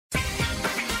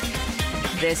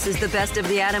This is the Best of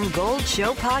the Adam Gold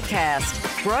Show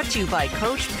podcast, brought to you by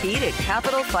Coach Pete at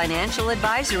Capital Financial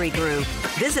Advisory Group.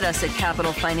 Visit us at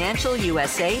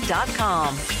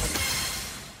capitalfinancialusa.com.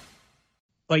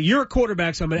 Like, you're a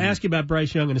quarterback, so I'm going to ask you about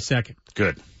Bryce Young in a second.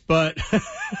 Good. But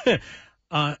the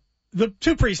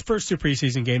first two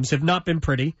preseason games have not been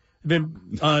pretty.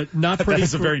 Been not pretty. That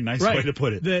is a very nice way to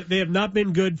put it. They have not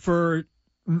been good for,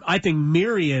 I think,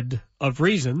 myriad of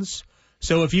reasons.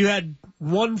 So if you had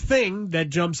one thing that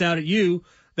jumps out at you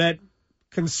that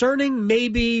concerning,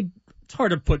 maybe it's hard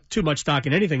to put too much stock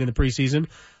in anything in the preseason,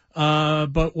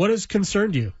 but what has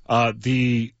concerned you?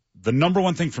 The number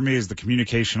one thing for me is the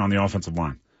communication on the offensive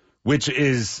line, which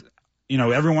is,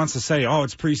 everyone wants to say, oh,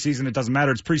 it's preseason, it doesn't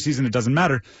matter. It's preseason, it doesn't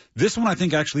matter. This one I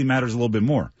think actually matters a little bit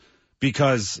more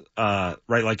because,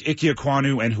 like Ike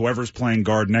Ekwonu and whoever's playing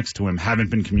guard next to him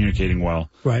haven't been communicating well.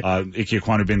 Right. Ike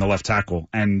Ekwonu being the left tackle,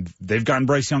 and they've gotten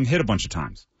Bryce Young hit a bunch of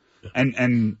times. Yeah.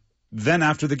 And then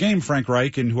after the game, Frank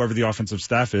Reich and whoever the offensive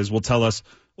staff is will tell us,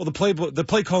 well, the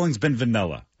play calling's been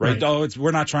vanilla, right? Oh, we're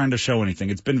not trying to show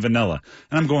anything. It's been vanilla.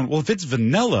 And I'm going, well, if it's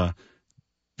vanilla,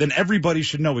 then everybody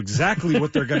should know exactly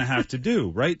what they're going to have to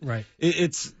do, right? Right.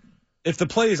 If the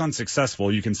play is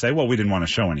unsuccessful, you can say, well, we didn't want to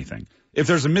show anything. If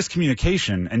there's a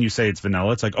miscommunication and you say it's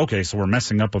vanilla, it's like, okay, so we're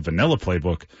messing up a vanilla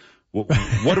playbook.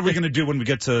 What are we going to do when we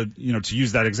get to, to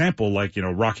use that example, like,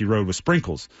 Rocky Road with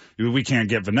sprinkles? We can't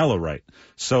get vanilla right.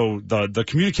 So the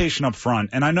communication up front,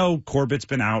 and I know Corbett's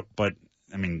been out, but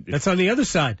I mean, that's on the other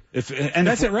side. That's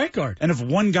at right guard. And if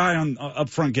one guy up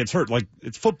front gets hurt, like,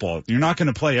 it's football, you're not going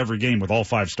to play every game with all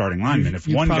 5 starting linemen. If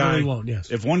one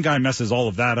guy messes all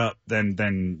of that up,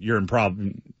 then you're in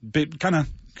kind of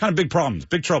big problems,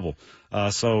 big trouble.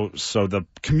 So the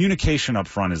communication up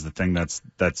front is the thing that's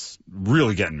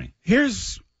really getting me.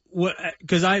 Here's what,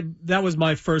 because that was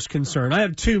my first concern. I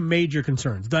have two major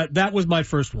concerns. That was my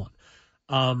first one,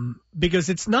 because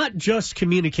it's not just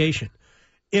communication.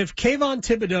 If Kayvon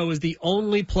Thibodeau is the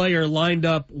only player lined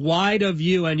up wide of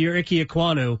you and you're Ike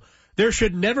Ekwonu, there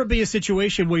should never be a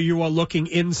situation where you are looking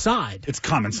inside. It's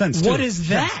common sense, too. What is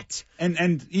that?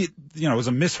 And it was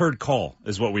a misheard call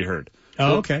is what we heard.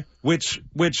 Oh, okay. Which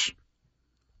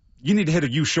you need to hit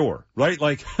a you sure, right?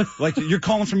 Like you're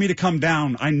calling for me to come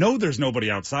down. I know there's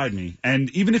nobody outside me. And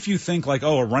even if you think like,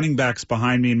 oh, a running back's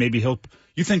behind me and maybe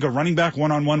you think a running back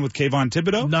one-on-one with Kayvon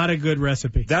Thibodeau? Not a good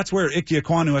recipe. That's where Ike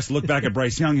Ekwonu has to look back at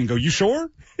Bryce Young and go, you sure?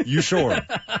 You sure?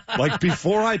 Like,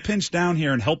 before I pinch down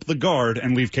here and help the guard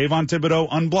and leave Kayvon Thibodeau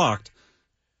unblocked,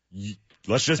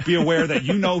 let's just be aware that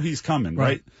he's coming,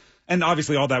 right? And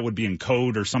obviously all that would be in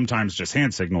code or sometimes just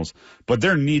hand signals. But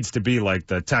there needs to be like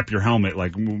the tap your helmet,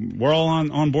 like, we're all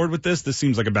on board with this. This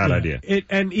seems like a bad idea.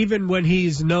 And even when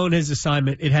he's known his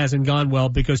assignment, it hasn't gone well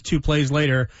because 2 plays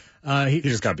later, he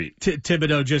just got beat.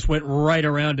 Thibodeau just went right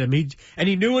around him. He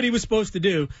knew what he was supposed to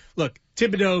do. Look,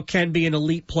 Thibodeau can be an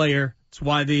elite player. It's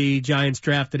why the Giants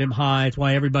drafted him high. It's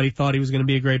why everybody thought he was going to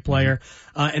be a great player.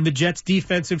 And the Jets'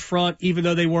 defensive front, even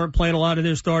though they weren't playing a lot of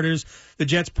their starters, the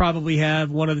Jets probably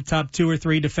have one of the top 2 or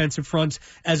 3 defensive fronts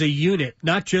as a unit,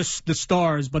 not just the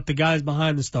stars, but the guys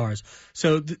behind the stars.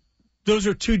 So those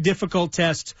are 2 difficult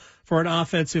tests for an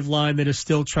offensive line that is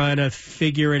still trying to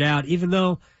figure it out, even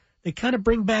though they kind of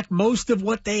bring back most of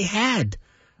what they had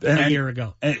a year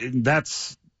ago. And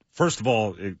that's, first of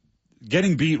all,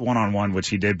 getting beat one-on-one, which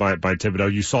he did by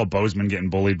Thibodeau. You saw Bozeman getting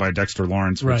bullied by Dexter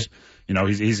Lawrence, which, right.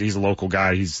 He's a local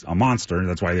guy. He's a monster.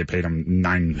 That's why they paid him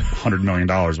 $900 million,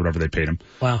 whatever they paid him.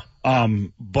 Wow.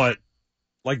 But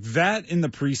like that in the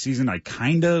preseason, I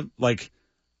kind of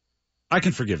I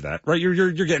can forgive that, right? You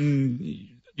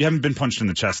haven't been punched in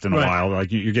the chest in a while.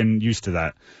 Like you're getting used to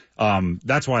that.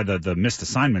 That's why the missed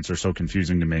assignments are so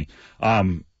confusing to me.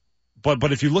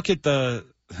 But if you look at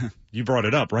you brought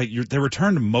it up, right? They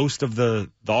returned most of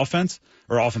the offense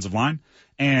or offensive line,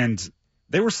 and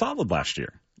they were solid last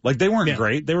year. Like, they weren't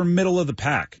great. They were middle of the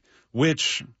pack,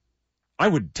 which I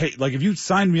would take. Like, if you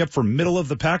signed me up for middle of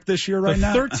the pack this year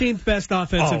now. 13th best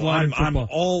offensive line in football. I'm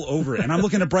all over it. And I'm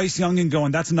looking at Bryce Young and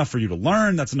going, that's enough for you to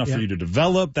learn. That's enough for you to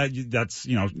develop.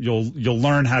 You'll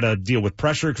learn how to deal with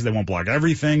pressure because they won't block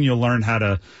everything. You'll learn how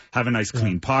to have a nice,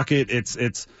 clean pocket.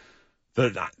 It's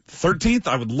the 13th,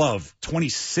 I would love.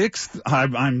 26th,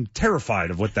 I'm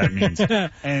terrified of what that means.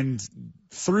 And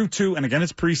through 2, and again,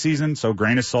 it's preseason, so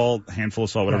grain of salt, handful of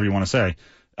salt, whatever you want to say.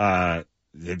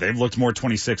 They've looked more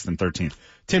 26th than 13th.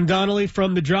 Tim Donnelly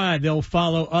from The Drive. They'll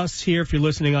follow us here if you're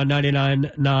listening on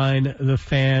 99.9 The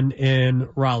Fan in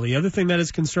Raleigh. The other thing that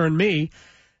has concerned me,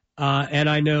 and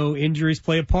I know injuries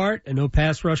play a part, I know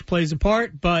pass rush plays a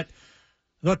part, but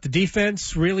I thought the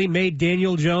defense really made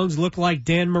Daniel Jones look like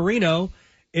Dan Marino,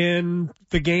 in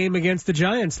the game against the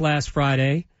Giants last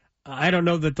Friday. I don't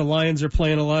know that the Lions are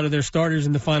playing a lot of their starters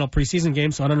in the final preseason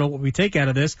game, so I don't know what we take out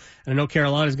of this. I know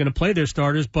Carolina's going to play their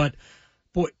starters, but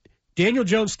boy, Daniel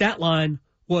Jones' stat line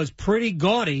was pretty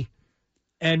gaudy,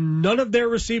 and none of their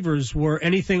receivers were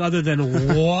anything other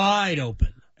than wide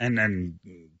open. And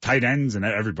tight ends and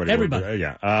everybody. Everybody.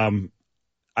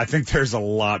 I think there's a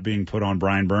lot being put on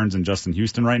Brian Burns and Justin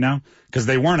Houston right now because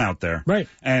they weren't out there. Right.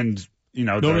 And,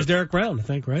 nor was Derek Brown, I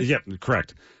think, right? Yeah,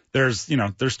 correct. There's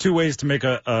two ways to make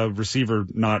a receiver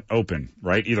not open,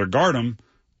 right? Either guard him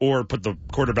or put the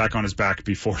quarterback on his back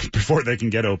before they can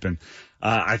get open.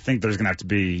 I think there's going to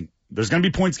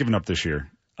be points given up this year,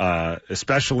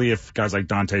 especially if guys like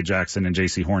Dante Jackson and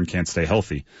J.C. Horn can't stay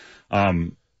healthy.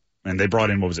 And they brought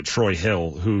in, Troy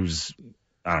Hill, who's,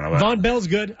 I don't know. Von Bell's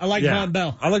good. I like Von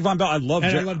Bell. I like Von Bell. I love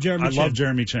Jeremy Chin. I love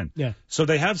Jeremy Chin. Yeah. So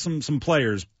they have some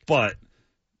players, but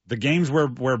the games where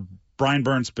Brian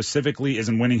Burns specifically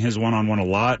isn't winning his one-on-one a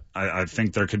lot, I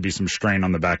think there could be some strain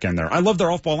on the back end there. I love their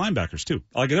off-ball linebackers, too.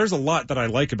 Like, there's a lot that I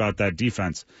like about that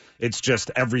defense. It's just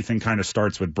everything kind of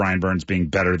starts with Brian Burns being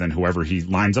better than whoever he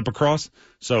lines up across.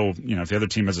 So, if the other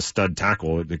team has a stud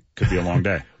tackle, it could be a long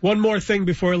day. One more thing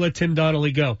before I let Tim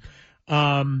Donnelly go.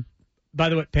 By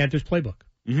the way, Panthers playbook.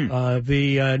 Mm-hmm.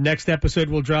 The next episode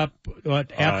will drop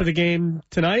after the game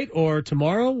tonight or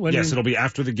tomorrow. It'll be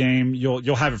after the game.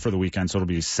 You'll have it for the weekend, so it'll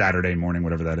be Saturday morning,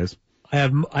 whatever that is. I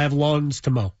have lawns to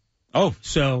mow. Oh,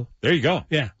 so there you go.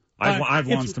 Yeah, I have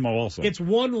lawns to mow also. It's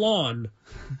one lawn,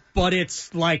 but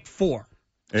it's like four.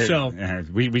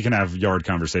 We can have yard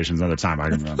conversations another time.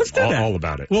 Let's do that. All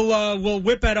about it. We'll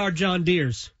whip at our John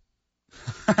Deeres.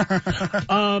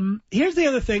 Here's the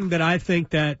other thing that I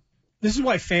think that. This is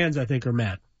why fans, I think, are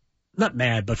mad. Not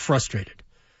mad, but frustrated.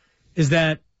 Is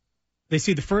that they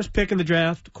see the first pick in the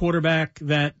draft, quarterback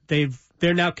that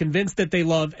they're now convinced that they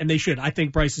love, and they should. I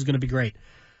think Bryce is going to be great.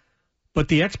 But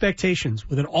the expectations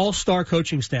with an all-star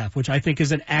coaching staff, which I think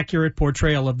is an accurate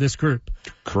portrayal of this group.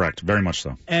 Correct. Very much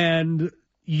so. And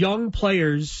young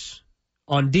players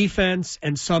on defense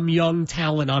and some young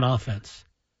talent on offense.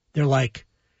 They're like,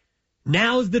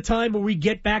 now's the time where we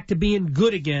get back to being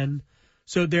good again.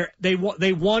 So they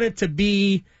want it to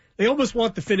be. They almost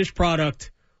want the finished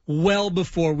product well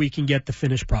before we can get the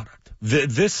finished product.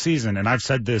 This season, and I've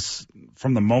said this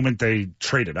from the moment they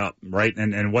traded up, right?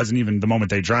 And it wasn't even the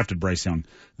moment they drafted Bryce Young.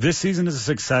 This season is a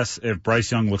success if Bryce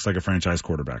Young looks like a franchise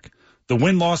quarterback. The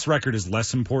win-loss record is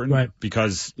less important, right?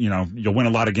 Because you'll win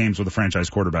a lot of games with a franchise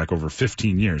quarterback over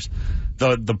 15 years.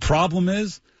 The problem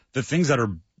is the things that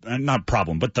are not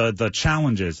problem, but the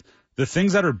challenge is. The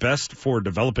things that are best for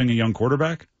developing a young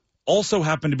quarterback also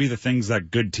happen to be the things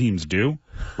that good teams do,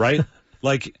 right?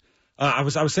 Like I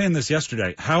was saying this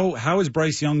yesterday. How is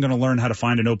Bryce Young going to learn how to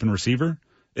find an open receiver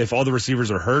if all the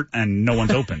receivers are hurt and no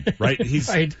one's open, right? He's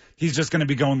just going to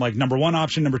be going like number one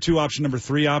option, number two option, number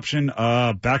three option,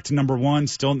 back to number one.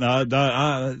 Still,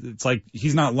 it's like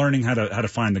he's not learning how to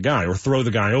find the guy or throw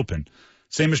the guy open.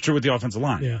 Same is true with the offensive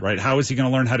line, right? How is he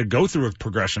going to learn how to go through a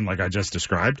progression like I just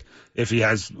described if he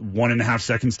has 1.5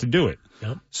 seconds to do it?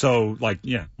 Yep. So,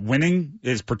 winning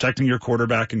is protecting your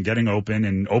quarterback and getting open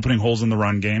and opening holes in the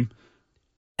run game.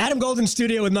 Adam Golden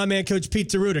Studio with my man, Coach Pete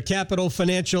Taruta, Capital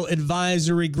Financial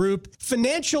Advisory Group.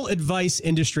 Financial advice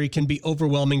industry can be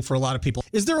overwhelming for a lot of people.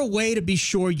 Is there a way to be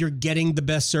sure you're getting the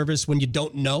best service when you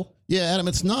don't know? Yeah, Adam,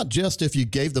 it's not just if you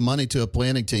gave the money to a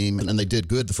planning team and they did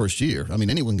good the first year. I mean,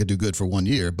 anyone could do good for 1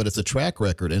 year, but it's a track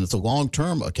record and it's a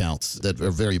long-term accounts that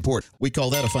are very important. We call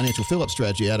that a financial fill-up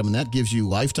strategy, Adam, and that gives you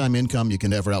lifetime income you can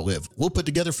never outlive. We'll put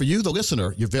together for you, the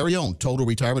listener, your very own total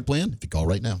retirement plan if you call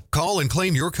right now. Call and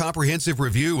claim your comprehensive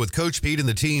review with Coach Pete and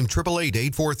the team,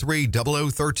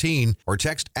 888-843-0013, or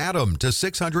text ADAM to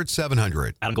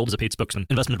 600-700. Adam Gold is a paid spokesman.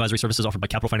 Investment advisory services offered by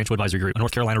Capital Financial Advisory Group, a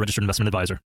North Carolina registered investment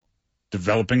advisor.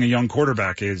 Developing a young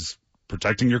quarterback is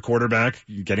protecting your quarterback,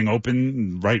 getting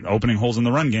open, right, opening holes in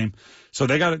the run game. So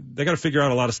they got to figure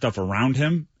out a lot of stuff around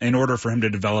him in order for him to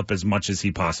develop as much as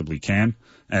he possibly can.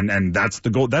 And that's the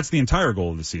goal. That's the entire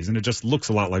goal of the season. It just looks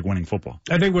a lot like winning football.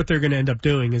 I think what they're going to end up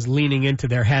doing is leaning into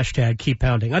their hashtag keep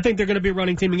pounding. I think they're going to be a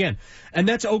running team again. And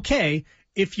that's okay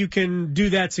if you can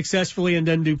do that successfully and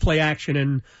then do play action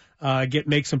and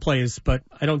make some plays. But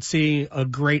I don't see a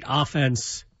great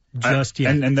offense just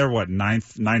yet. And they're what,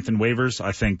 ninth in waivers?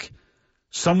 I think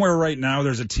somewhere right now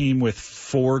there's a team with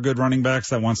 4 good running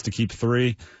backs that wants to keep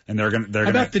 3, and they're going to. How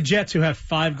about the Jets who have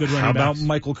 5 good running backs? How about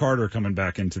Michael Carter coming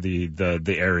back into the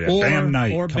area? Bam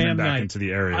Knight coming back into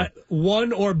the area.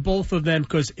 One or both of them,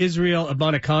 because Israel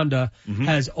Abanikanda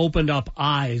has opened up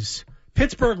eyes.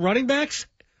 Pittsburgh running backs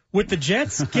with the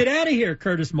Jets? Get out of here,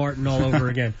 Curtis Martin all over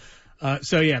again.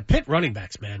 Pitt running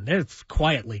backs, man, they're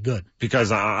quietly good.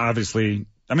 Because obviously,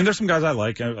 I mean, there's some guys I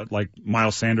like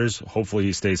Miles Sanders. Hopefully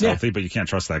he stays healthy, but you can't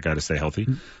trust that guy to stay healthy.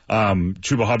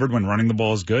 Chuba Hubbard, when running the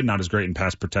ball, is good, not as great in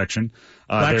pass protection.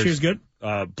 Blackshear's good?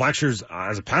 Blackshear's,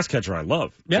 as a pass catcher, I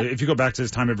love. Yeah. If you go back to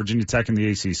his time at Virginia Tech in the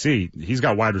ACC, he's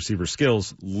got wide receiver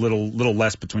skills, little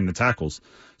less between the tackles.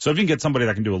 So if you can get somebody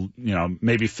that can do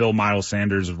maybe fill Miles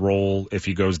Sanders' role if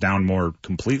he goes down more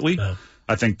completely,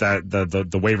 I think that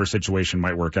the waiver situation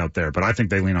might work out there. But I think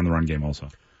they lean on the run game also.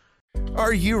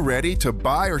 Are you ready to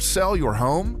buy or sell your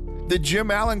home? The Jim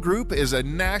Allen Group is a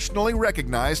nationally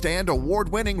recognized and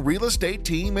award-winning real estate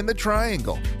team in the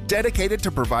Triangle, dedicated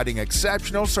to providing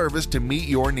exceptional service to meet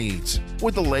your needs.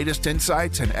 With the latest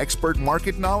insights and expert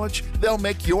market knowledge, they'll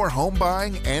make your home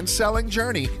buying and selling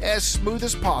journey as smooth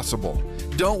as possible.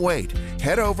 Don't wait.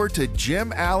 Head over to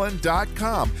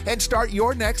jimallen.com and start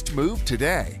your next move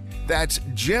today. That's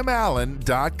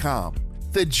jimallen.com.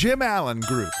 The Jim Allen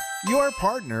Group, your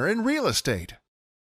partner in real estate.